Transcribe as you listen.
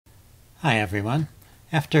Hi everyone.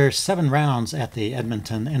 After 7 rounds at the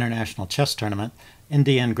Edmonton International Chess Tournament,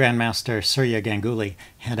 Indian Grandmaster Surya Ganguly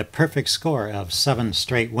had a perfect score of 7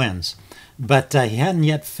 straight wins. But he hadn't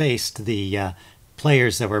yet faced the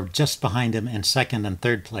players that were just behind him in second and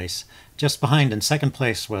third place. Just behind in second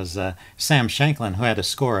place was Sam Shanklin, who had a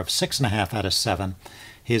score of 6.5 out of 7.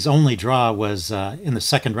 His only draw was in the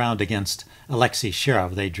second round against Alexey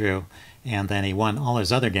Shirov. They drew, and then he won all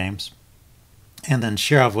his other games. And then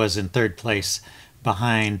Shirov was in third place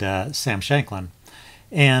behind Sam Shanklin.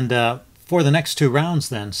 And for the next 2 rounds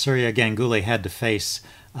then, Surya Ganguly had to face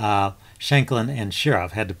Shanklin and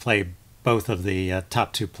Shirov, had to play both of the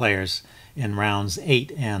top 2 players in rounds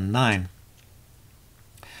 8 and 9.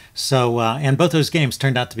 So, and both those games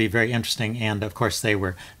turned out to be very interesting, and of course they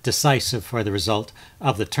were decisive for the result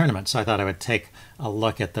of the tournament. So I thought I would take a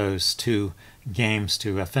look at those 2 games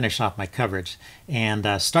to finish off my coverage. And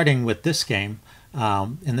starting with this game,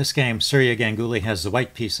 in this game, Surya Ganguly has the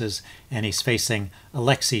white pieces, and he's facing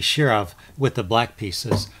Alexey Shirov with the black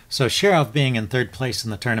pieces. So Shirov, being in third place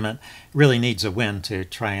in the tournament, really needs a win to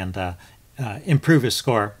try and improve his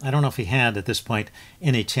score. I don't know if he had, at this point,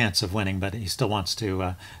 any chance of winning, but he still wants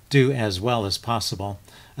to do as well as possible.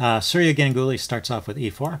 Surya Ganguly starts off with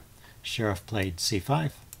e4. Shirov played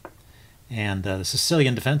c5. And the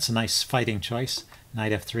Sicilian defense, a nice fighting choice.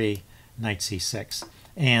 Knight f3, knight c6.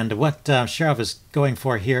 And what Shirov is going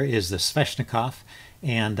for here is the Sveshnikov,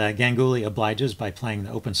 and Ganguly obliges by playing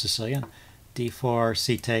the open Sicilian. d4,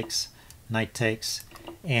 c takes,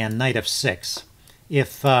 and knight f6.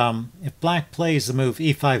 If black plays the move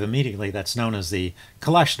e5 immediately, that's known as the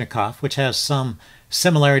Kalashnikov, which has some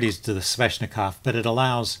similarities to the Sveshnikov, but it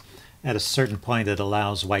allows, at a certain point, it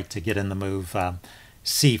allows white to get in the move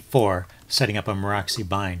c4, setting up a Maraxi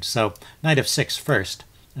bind. So knight f6 first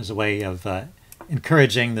as a way of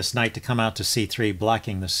encouraging this knight to come out to c3,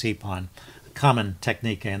 blocking the c-pawn, a common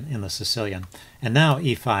technique in the Sicilian. And now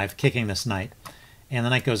e5, kicking this knight. And the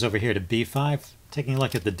knight goes over here to b5, taking a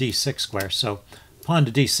look at the d6 square. So pawn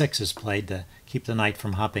to d6 is played to keep the knight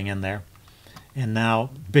from hopping in there. And now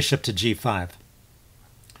bishop to g5.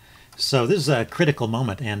 So this is a critical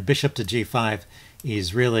moment, and bishop to g5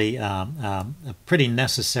 is really a pretty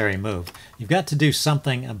necessary move. You've got to do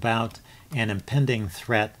something about an impending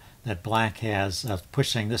threat that black has of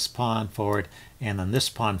pushing this pawn forward and then this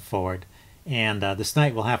pawn forward. And this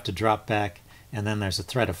knight will have to drop back, and then there's a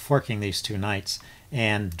threat of forking these 2 knights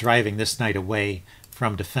and driving this knight away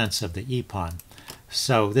from defense of the e-pawn.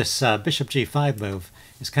 So this bishop g5 move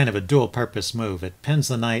is kind of a dual-purpose move. It pins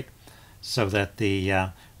the knight so that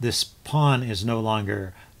this pawn is no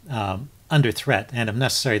longer under threat, and if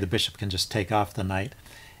necessary, the bishop can just take off the knight.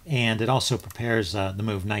 And it also prepares the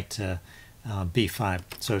move knight to b5.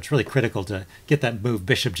 So it's really critical to get that move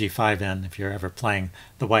bishop g5 in if you're ever playing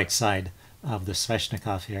the white side of the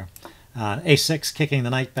Sveshnikov here. a6, kicking the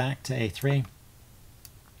knight back to a3,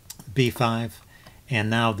 b5, and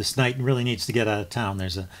now this knight really needs to get out of town.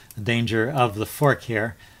 There's a danger of the fork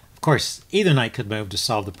here. Of course, either knight could move to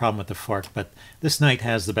solve the problem with the fork, but this knight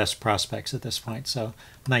has the best prospects at this point, so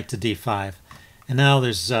knight to d5. And now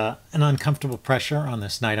there's an uncomfortable pressure on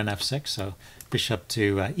this knight on f6, so bishop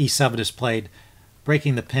to e7 is played,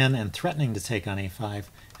 breaking the pin and threatening to take on e5,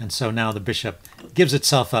 and so now the bishop gives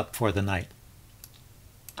itself up for the knight.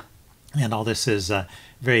 And all this is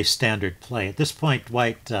very standard play. At this point,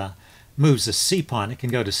 white moves the c-pawn. It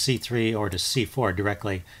can go to c3 or to c4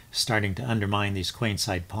 directly, starting to undermine these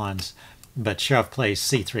queenside pawns. But Shirov plays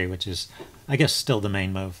c3, which is, I guess, still the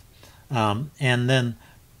main move. And then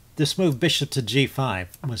this move bishop to g5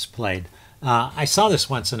 was played. I saw this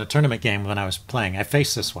once in a tournament game when I was playing. I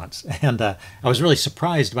faced this once, and I was really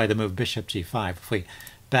surprised by the move bishop g5. If we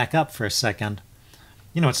back up for a second,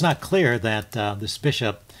 you know, it's not clear that this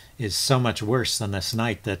bishop is so much worse than this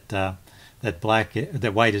knight that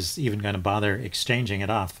that white is even going to bother exchanging it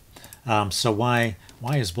off. So why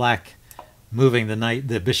is black moving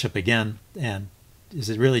the bishop again? And is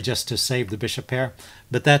it really just to save the bishop pair?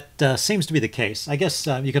 But that seems to be the case. I guess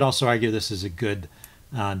you could also argue this is a good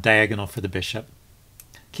diagonal for the bishop.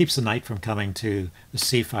 Keeps the knight from coming to the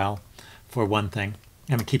c-file, for one thing,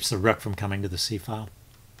 and it keeps the rook from coming to the c-file.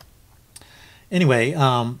 Anyway,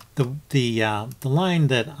 the line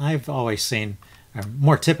that I've always seen, or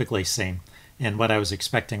more typically seen, and what I was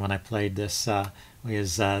expecting when I played this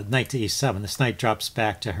was knight to e7. This knight drops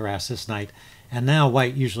back to harass this knight, and now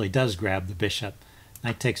white usually does grab the bishop.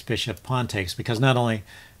 Knight takes bishop, pawn takes, because not only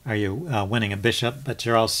are you winning a bishop, but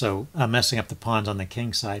you're also messing up the pawns on the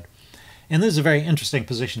king side. And this is a very interesting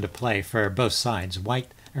position to play for both sides, white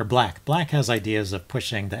or black. Black has ideas of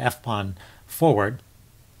pushing the f-pawn forward,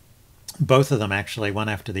 both of them actually, one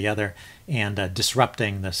after the other, and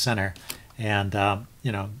disrupting the center. And,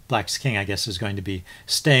 black's king, I guess, is going to be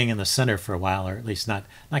staying in the center for a while, or at least not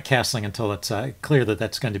castling until it's clear that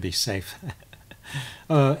that's going to be safe.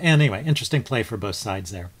 Anyway, interesting play for both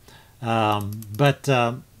sides there. But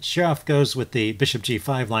Shirov goes with the bishop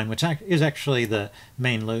g5 line, which is actually the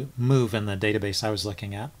main move in the database I was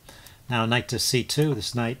looking at. Now knight to c2.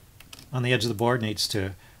 This knight on the edge of the board needs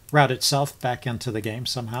to route itself back into the game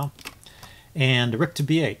somehow. And rook to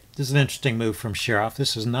b8. This is an interesting move from Shirov.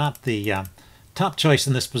 This is not the top choice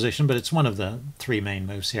in this position, but it's one of the three main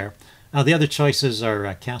moves here. The other choices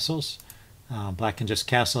are castles. Black can just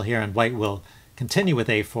castle here, and white will continue with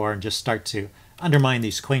a4 and just start to undermine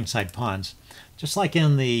these queenside pawns. Just like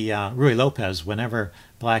in the Ruy Lopez, whenever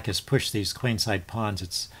black has pushed these queenside pawns,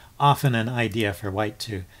 it's often an idea for white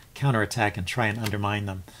to counterattack and try and undermine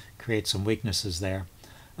them, create some weaknesses there.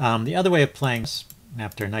 The other way of playing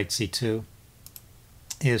after knight c2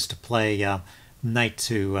 is to play knight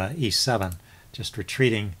to e7, just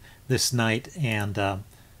retreating this knight and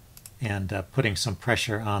putting some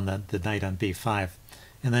pressure on the knight on b5.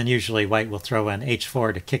 And then usually white will throw in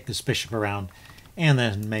h4 to kick this bishop around, and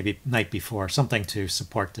then maybe knight b4, something to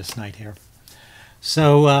support this knight here.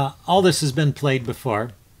 So all this has been played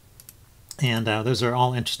before, and those are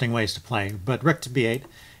all interesting ways to play. But rook to b8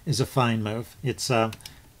 is a fine move. It's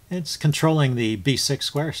controlling the b6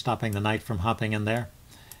 square, stopping the knight from hopping in there,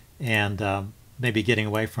 and maybe getting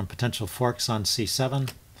away from potential forks on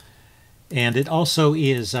c7. And it also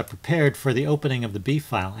is prepared for the opening of the b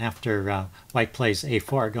file after white plays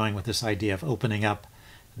a4, going with this idea of opening up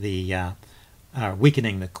the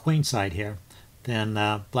weakening the queen side here.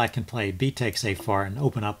 Then black can play b takes a4 and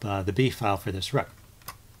open up the b file for this rook.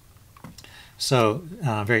 So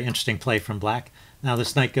very interesting play from black. Now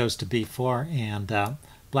this knight goes to b4, and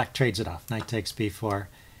black trades it off. Knight takes b4,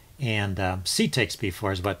 and c takes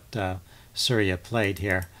b4 is what Surya played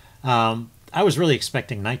here. I was really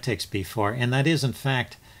expecting knight takes b4, and that is in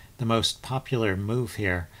fact the most popular move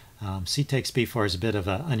here. C takes b4 is a bit of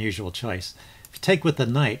an unusual choice. If you take with the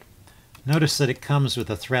knight, notice that it comes with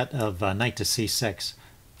a threat of knight to c6,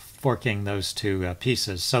 forking those two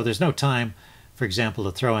pieces. So there's no time, for example,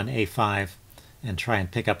 to throw in a5 and try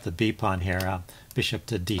and pick up the b pawn here. Bishop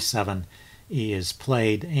to d7 is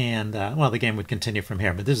played, and well, the game would continue from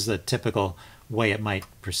here, but this is the typical way it might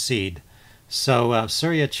proceed. So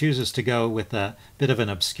Surya chooses to go with a bit of an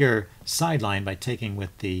obscure sideline by taking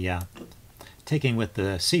with the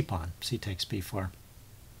c pawn. C takes b4.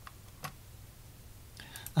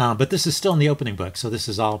 But this is still in the opening book, so this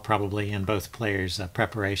is all probably in both players'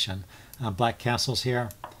 preparation. Black castles here,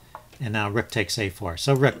 and now rook takes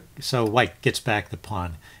a4. So white gets back the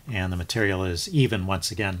pawn, and the material is even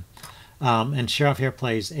once again. And Shirov here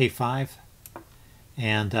plays a5,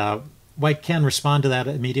 and white can respond to that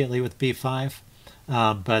immediately with b5,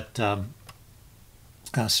 but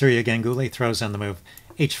Surya Ganguly throws in the move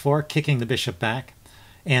h4, kicking the bishop back.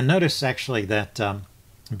 And notice actually that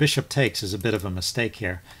bishop takes is a bit of a mistake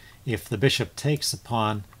here. If the bishop takes the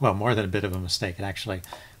pawn, well, more than a bit of a mistake, it actually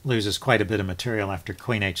loses quite a bit of material after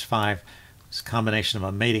queen h5. It's a combination of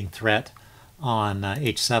a mating threat on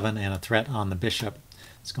h7 and a threat on the bishop.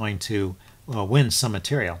 It's going to win some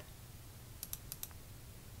material.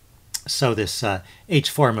 So this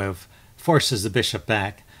h4 move forces the bishop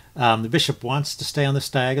back. The bishop wants to stay on this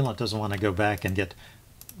diagonal. It doesn't want to go back and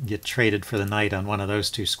get traded for the knight on one of those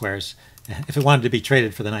two squares. If it wanted to be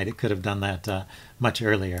traded for the knight, it could have done that much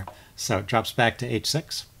earlier. So it drops back to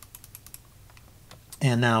h6.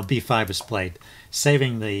 And now b5 is played,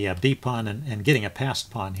 saving the b pawn and getting a passed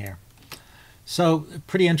pawn here. So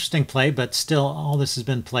pretty interesting play, but still all this has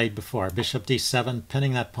been played before. Bishop d7,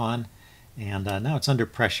 pinning that pawn. And now it's under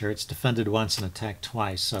pressure. It's defended once and attacked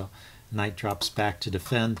twice. So knight drops back to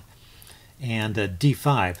defend. And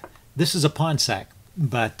d5. This is a pawn sack,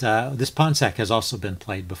 but this pawn sack has also been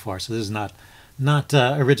played before. So this is not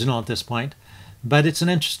original at this point. But it's an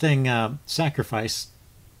interesting sacrifice.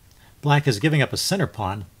 Black is giving up a center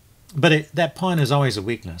pawn, but that pawn is always a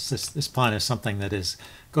weakness. This pawn is something that is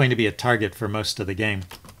going to be a target for most of the game.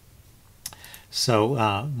 So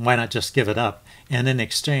why not just give it up? And in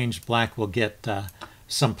exchange, black will get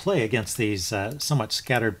some play against these somewhat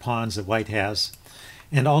scattered pawns that white has,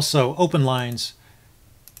 and also open lines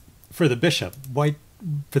for the bishop. White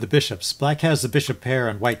for the bishops. Black has the bishop pair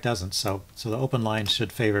and white doesn't, so the open lines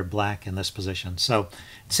should favor black in this position. So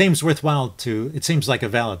it seems worthwhile it seems like a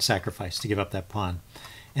valid sacrifice to give up that pawn.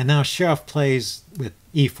 And now Shirov plays with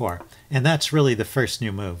e4, and that's really the first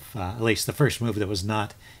new move, at least the first move that was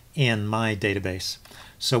not in my database.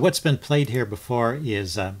 So what's been played here before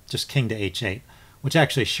is just king to h8, which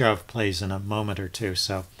actually Shirov plays in a moment or two.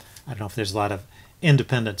 So I don't know if there's a lot of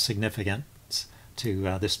independent significance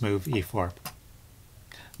to this move e4.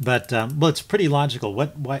 But, well, it's pretty logical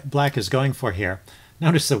what black is going for here.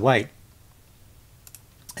 Notice that white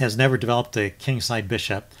has never developed a kingside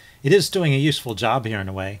bishop. It is doing a useful job here in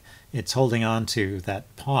a way. It's holding on to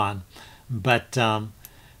that pawn. But,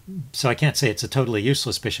 so I can't say it's a totally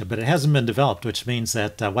useless bishop, but it hasn't been developed, which means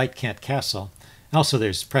that white can't castle. Also,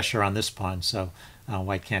 there's pressure on this pawn, so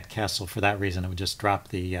white can't castle for that reason. It would just drop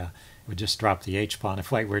the H pawn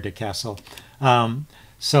if white were to castle.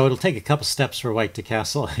 So it'll take a couple steps for white to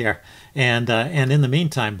castle here, and in the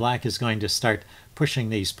meantime, black is going to start pushing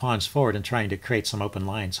these pawns forward and trying to create some open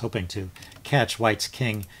lines, hoping to catch white's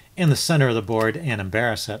king in the center of the board and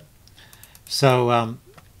embarrass it. So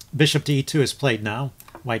bishop to e2 is played now.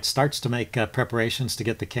 White starts to make preparations to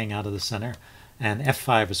get the king out of the center, and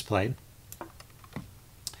f5 is played.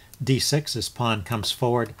 d6, this pawn comes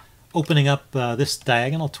forward, opening up this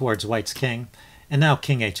diagonal towards white's king. And now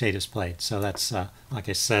king h8 is played. So that's, like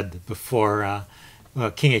I said before,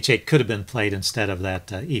 king h8 could have been played instead of that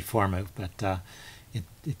e4 move, but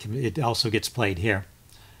it also gets played here.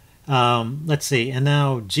 Let's see, and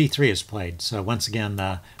now g3 is played. So once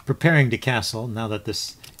again, preparing to castle. Now that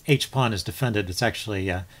this h-pawn is defended, it's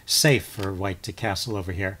actually safe for white to castle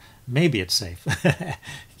over here. Maybe it's safe.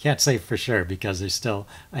 Can't say for sure because there's still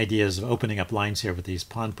ideas of opening up lines here with these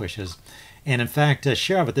pawn pushes. And in fact,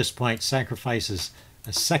 Shirov at this point sacrifices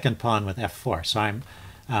a second pawn with f4. So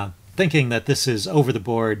I'm thinking that this is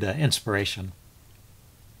over-the-board inspiration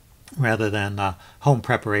rather than home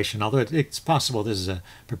preparation, although it's possible this is a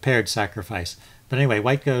prepared sacrifice. But anyway,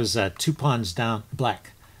 white goes 2 pawns down.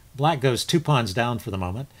 Black goes 2 pawns down for the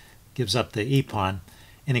moment, gives up the e-pawn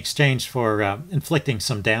in exchange for inflicting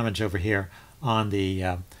some damage over here on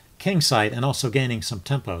the king side and also gaining some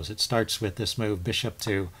tempos. It starts with this move, bishop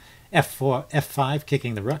to f5,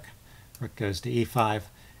 kicking the rook. Rook goes to e5,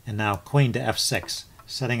 and now queen to f6,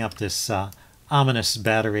 setting up this ominous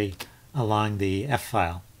battery along the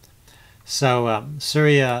f-file. So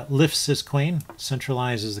Surya lifts his queen,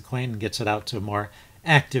 centralizes the queen, and gets it out to a more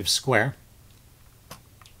active square.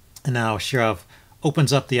 And now Shirov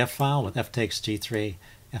opens up the f-file with f takes g3,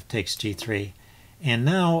 f takes g3, and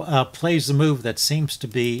now plays the move that seems to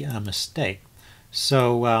be a mistake.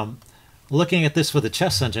 So looking at this with a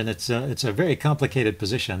chess engine, it's a very complicated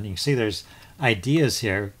position. You can see there's ideas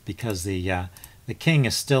here because the king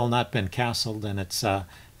has still not been castled, and it's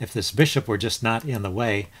if this bishop were just not in the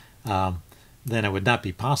way, then it would not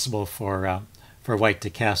be possible for white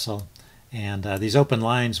to castle. And these open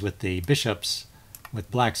lines with the bishops,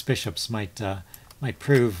 with black's bishops, might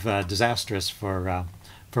prove disastrous for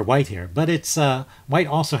white here. But it's white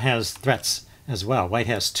also has threats as well. White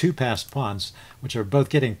has 2 passed pawns, which are both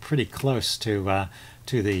getting pretty close to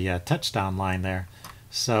the touchdown line there.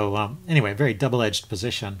 So anyway, very double-edged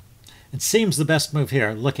position. It seems the best move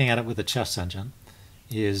here, looking at it with the chess engine,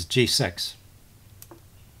 is g6.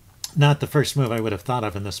 Not the first move I would have thought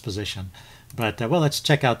of in this position, but well, let's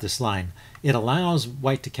check out this line. It allows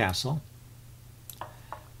white to castle,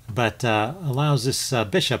 but allows this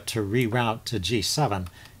bishop to reroute to g7,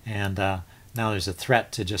 and now there's a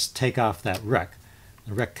threat to just take off that rook.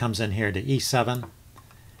 The rook comes in here to e7,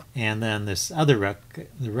 and then this other rook,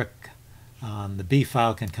 the rook on the b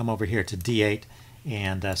file, can come over here to d8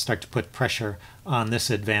 and start to put pressure on this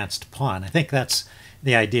advanced pawn. I think that's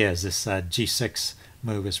the idea, is this g6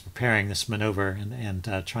 move is preparing this maneuver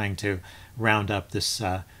and trying to round up this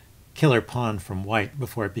killer pawn from white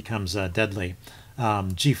before it becomes deadly.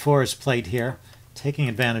 g4 is played here, taking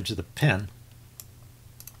advantage of the pin.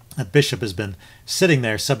 That bishop has been sitting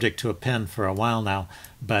there subject to a pin for a while now,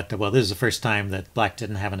 but well, this is the first time that black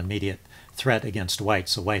didn't have an immediate threat against white,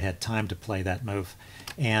 so white had time to play that move.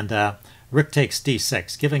 And rook takes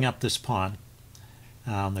d6, giving up this pawn.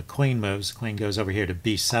 The queen moves. The queen goes over here to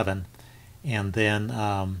b7, and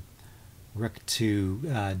then rook to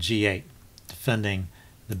g8, defending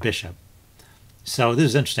the bishop. So this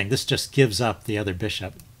is interesting. This just gives up the other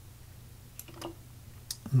bishop.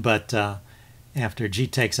 But after g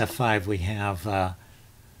takes f5, we have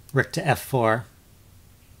rook to f4.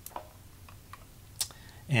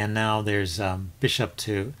 And now there's bishop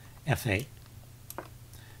to f8,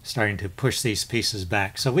 starting to push these pieces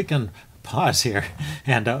back. So we can pause here.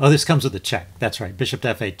 And oh, this comes with a check. That's right. Bishop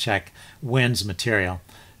to f8 check wins material.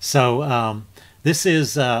 So this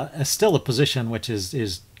is still a position which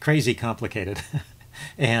is crazy complicated.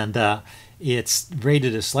 And it's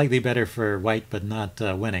rated as slightly better for white, but not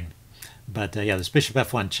winning. But yeah, this bishop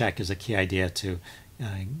f1 check is a key idea to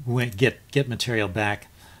get material back.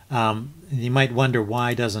 You might wonder,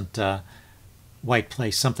 why doesn't white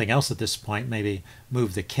play something else at this point, maybe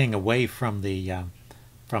move the king away from the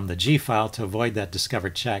G file to avoid that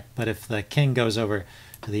discovered check. But if the king goes over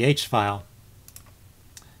to the H file,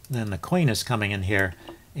 then the queen is coming in here,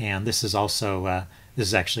 and this is also this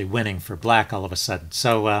is actually winning for black all of a sudden.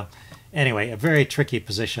 So anyway, a very tricky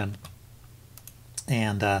position,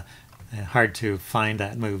 and hard to find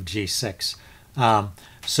that move G6.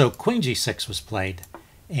 So Queen G6 was played,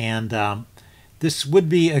 and this would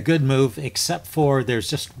be a good move, except for there's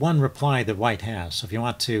just one reply that white has. So if you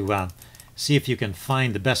want to see if you can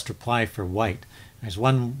find the best reply for white, there's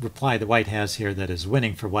one reply that white has here that is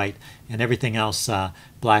winning for white, and everything else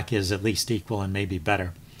black is at least equal and maybe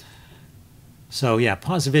better. So yeah,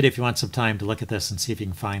 pause the video if you want some time to look at this and see if you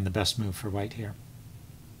can find the best move for white here.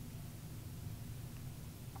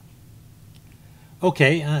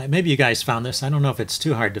 Okay, maybe you guys found this. I don't know if it's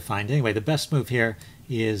too hard to find. Anyway, the best move here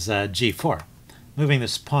is G4. Moving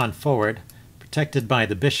this pawn forward, protected by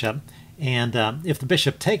the bishop, and if the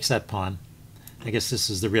bishop takes that pawn, I guess this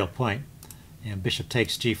is the real point, and bishop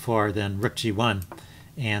takes G4, then rook G1,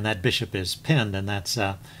 and that bishop is pinned, and that's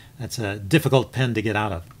a difficult pin to get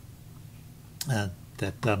out of.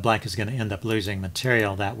 That black is going to end up losing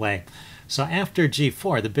material that way. So after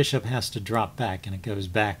G4, the bishop has to drop back, and it goes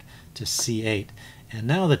back to C8. And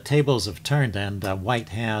now the tables have turned, and white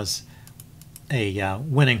has a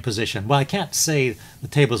winning position. Well, I can't say the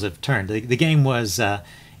tables have turned. The game was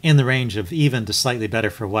in the range of even to slightly better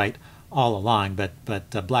for white all along,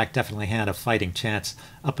 but black definitely had a fighting chance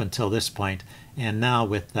up until this point. And now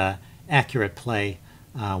with accurate play,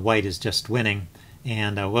 white is just winning.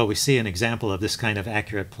 And well, we see an example of this kind of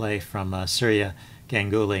accurate play from Surya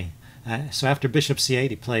Ganguly. So after bishop c8,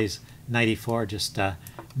 he plays knight e4, just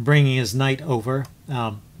bringing his knight over.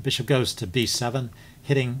 Bishop goes to b7,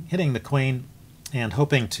 hitting the queen and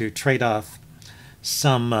hoping to trade off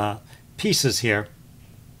some pieces here.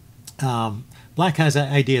 Black has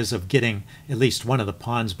ideas of getting at least one of the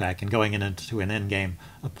pawns back and going into an endgame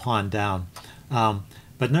a pawn down.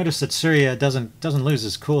 But notice that Surya doesn't lose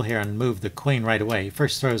his cool here and move the queen right away. He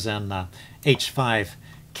first throws in h5,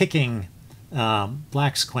 kicking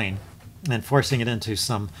black's queen and forcing it into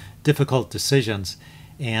some difficult decisions.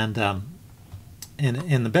 And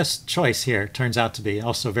the best choice here turns out to be,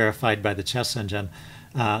 also verified by the chess engine,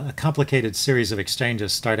 a complicated series of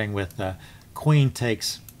exchanges starting with queen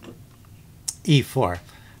takes e4.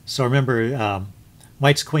 So remember,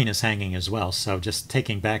 white's queen is hanging as well, so just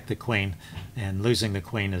taking back the queen and losing the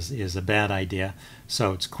queen is a bad idea.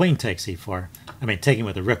 So it's queen takes e4. I mean, taking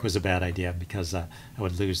with the rook was a bad idea because I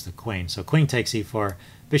would lose the queen. So queen takes e4,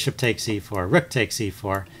 bishop takes e4, rook takes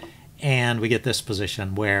e4, and we get this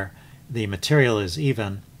position where the material is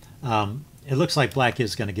even. It looks like black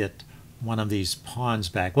is going to get one of these pawns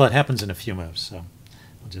back. Well, it happens in a few moves, so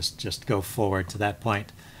we'll just go forward to that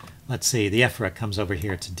point. Let's see, the f rook comes over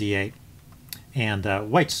here to d8, and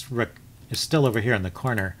white's rook is still over here in the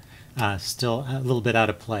corner, still a little bit out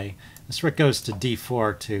of play. This rook goes to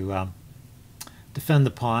d4 to defend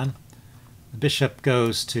the pawn. The bishop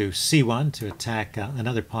goes to c1 to attack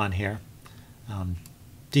another pawn here.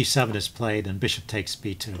 D7 is played, and bishop takes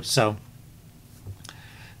b2.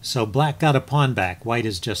 So black got a pawn back. White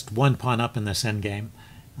is just one pawn up in this endgame.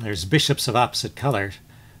 There's bishops of opposite colors,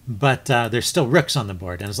 but there's still rooks on the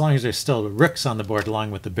board. And as long as there's still rooks on the board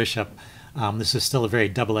along with the bishop, this is still a very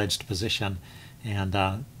double-edged position,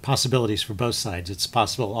 and possibilities for both sides. It's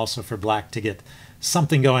possible also for black to get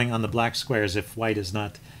something going on the black squares if white is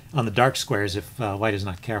not, on the dark squares if white is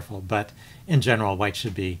not careful. But in general, white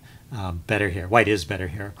should be better here. White is better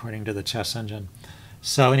here, according to the chess engine.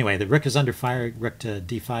 So anyway, the rook is under fire. Rook to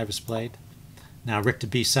d5 is played. Now rook to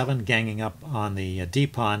b7, ganging up on the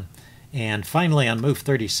d-pawn. And finally, on move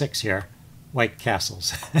 36 here, white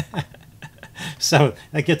castles. So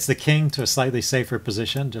that gets the king to a slightly safer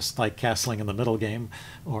position, just like castling in the middle game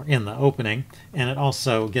or in the opening. And it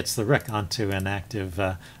also gets the rook onto an active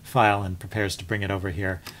file and prepares to bring it over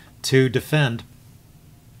here to defend.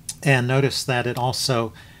 And notice that it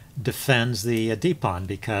also defends the d-pawn,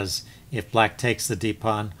 because if black takes the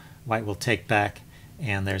d-pawn, white will take back,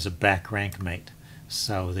 and there's a back rank mate.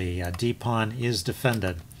 So the d-pawn is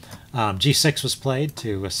defended. g6 was played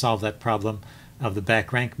to solve that problem of the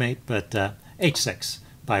back rank mate, but h6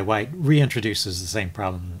 by white reintroduces the same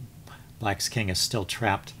problem. Black's king is still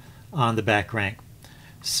trapped on the back rank.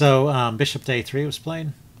 So bishop to a3 was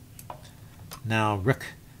played. Now rook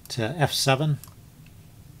to f7.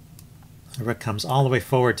 The rook comes all the way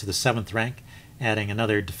forward to the 7th rank, adding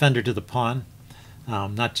another defender to the pawn.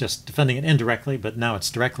 Not just defending it indirectly, but now it's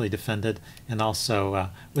directly defended, and also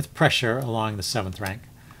with pressure along the 7th rank.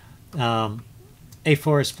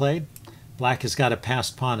 A4 is played. Black has got a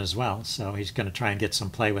passed pawn as well, so he's going to try and get some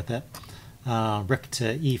play with it. Rook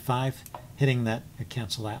to e5, hitting that,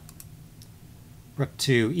 cancel that. Rook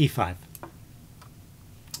to e5.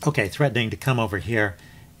 Okay, threatening to come over here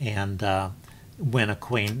and win a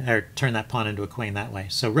queen, or turn that pawn into a queen that way.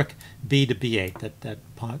 So rook b to b8.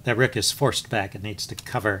 That rook is forced back. It needs to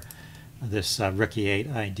cover this rook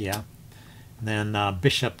e8 idea. And then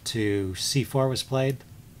bishop to c4 was played.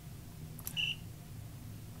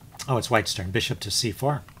 Oh, it's white's turn. Bishop to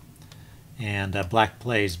c4. And black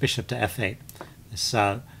plays bishop to f8. This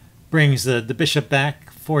brings the bishop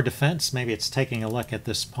back for defense. Maybe it's taking a look at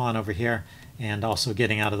this pawn over here and also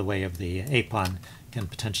getting out of the way of the a pawn. Can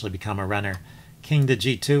potentially become a runner. King to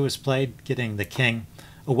g2 was played, getting the king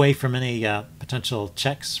away from any potential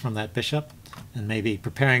checks from that bishop and maybe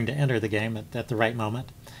preparing to enter the game at the right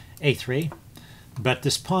moment. a3. But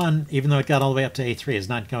this pawn, even though it got all the way up to a3, is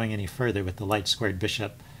not going any further with the light squared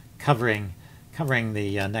bishop covering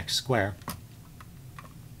the next square.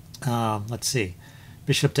 Let's see.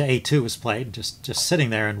 Bishop to a2 was played, just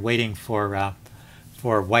sitting there and waiting for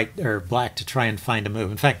white or black to try and find a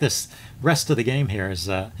move. In fact, this rest of the game here is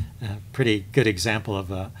a pretty good example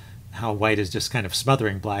of how white is just kind of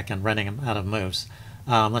smothering black and running him out of moves.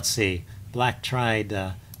 Let's see. Black tried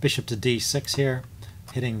bishop to d6 here,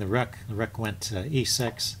 hitting the rook. The rook went to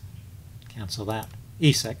e6. Cancel that.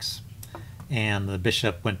 e6. And the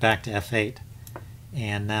bishop went back to f8.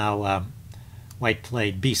 And now white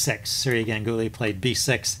played b6. Surya Ganguly played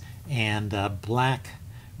b6, and black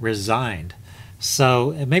resigned.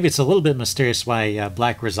 So maybe it's a little bit mysterious why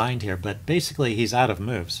black resigned here, but basically he's out of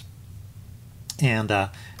moves. And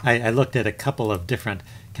I looked at a couple of different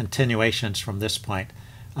continuations from this point.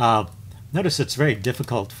 Notice it's very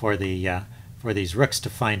difficult for these rooks to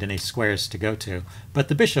find any squares to go to, but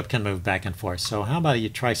the bishop can move back and forth. So how about you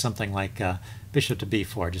try something like bishop to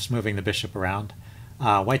b4, just moving the bishop around.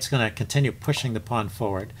 White's going to continue pushing the pawn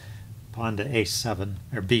forward. Pawn to a7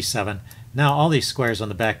 or b7. Now all these squares on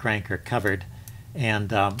the back rank are covered,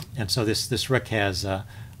 and so this rook has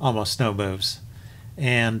almost no moves.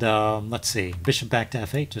 And let's see, bishop back to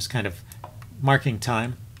f8, just kind of marking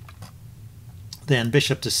time. Then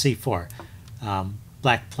bishop to c4.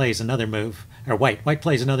 Black plays another move, or white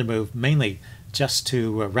plays another move, mainly just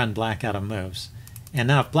to run black out of moves. And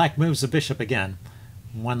now if black moves the bishop again,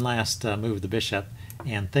 one last move of the bishop,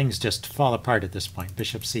 and things just fall apart at this point.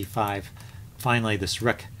 Bishop c5. Finally, this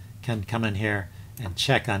rook can come in here and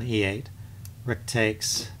check on e8. Rook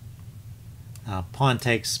takes, pawn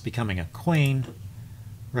takes, becoming a queen.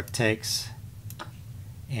 Rook takes,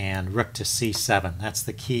 and rook to c7. That's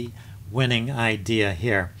the key winning idea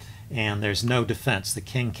here. And there's no defense. The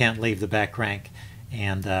king can't leave the back rank,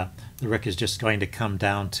 and the rook is just going to come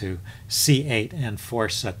down to c8 and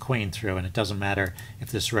force a queen through, and it doesn't matter if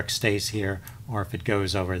this rook stays here or if it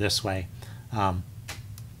goes over this way.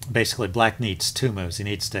 Basically, black needs two moves. He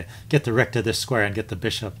needs to get the rook to this square and get the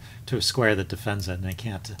bishop to a square that defends it, and he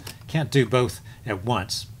can't do both at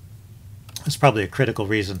once. It's probably a critical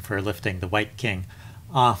reason for lifting the white king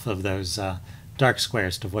off of those dark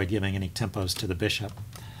squares to avoid giving any tempos to the bishop.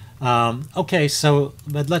 Okay, so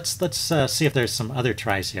but let's see if there's some other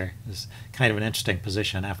tries here. This is kind of an interesting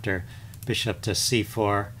position after bishop to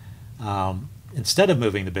c4. Instead of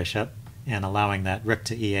moving the bishop and allowing that rook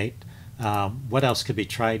to e8, what else could be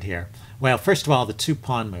tried here? Well, first of all, the two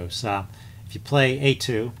pawn moves. If you play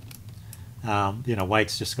a2,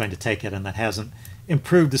 white's just going to take it, and that hasn't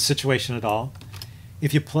improved the situation at all.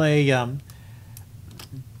 If you play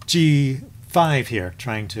g5 here,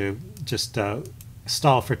 trying to just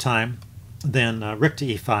stall for time, then rook to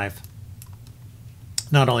e5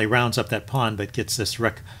 not only rounds up that pawn, but gets this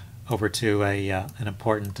rook over to an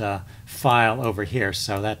important file over here,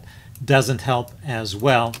 so that doesn't help as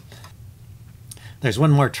well. There's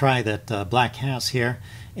one more try that black has here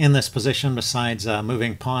in this position besides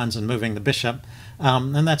moving pawns and moving the bishop,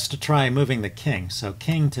 and that's to try moving the king. So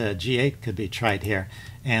king to g8 could be tried here,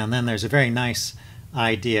 and then there's a very nice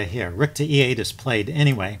idea here. Rook to e8 is played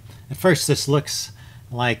anyway. At first this looks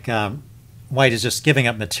like white is just giving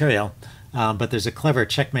up material, but there's a clever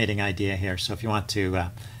checkmating idea here. So if you want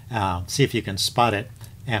to see if you can spot it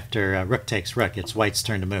after rook takes rook, it's white's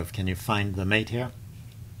turn to move. Can you find the mate here?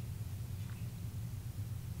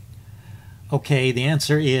 Okay, the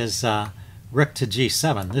answer is rook to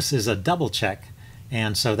g7. This is a double check,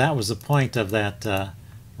 and so that was the point of that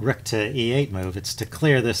rook to e8 move. It's to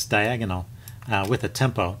clear this diagonal with a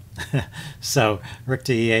tempo. So rook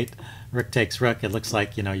to e8, rook takes rook. It looks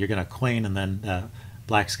like you're going to queen, and then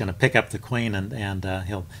black's going to pick up the queen, and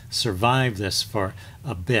he'll survive this for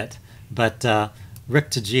a bit. But rook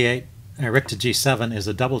to g8, rook to g7 is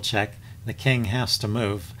a double check the king has to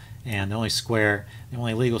move, and the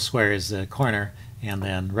only legal square is the corner, and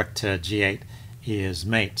then rook to g8 is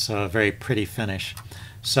mate. So a very pretty finish.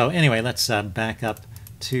 So anyway, let's back up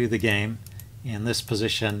to the game. In this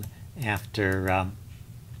position, after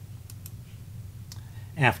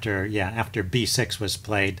b6 was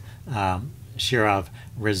played, Shirov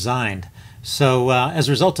resigned. So as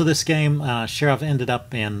a result of this game, Shirov ended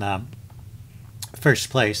up in third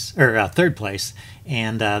place,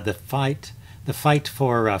 and the fight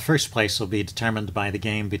for first place will be determined by the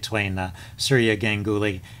game between Surya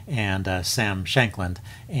Ganguly and Sam Shankland,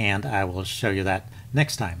 and I will show you that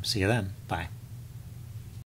next time. See you then. Bye.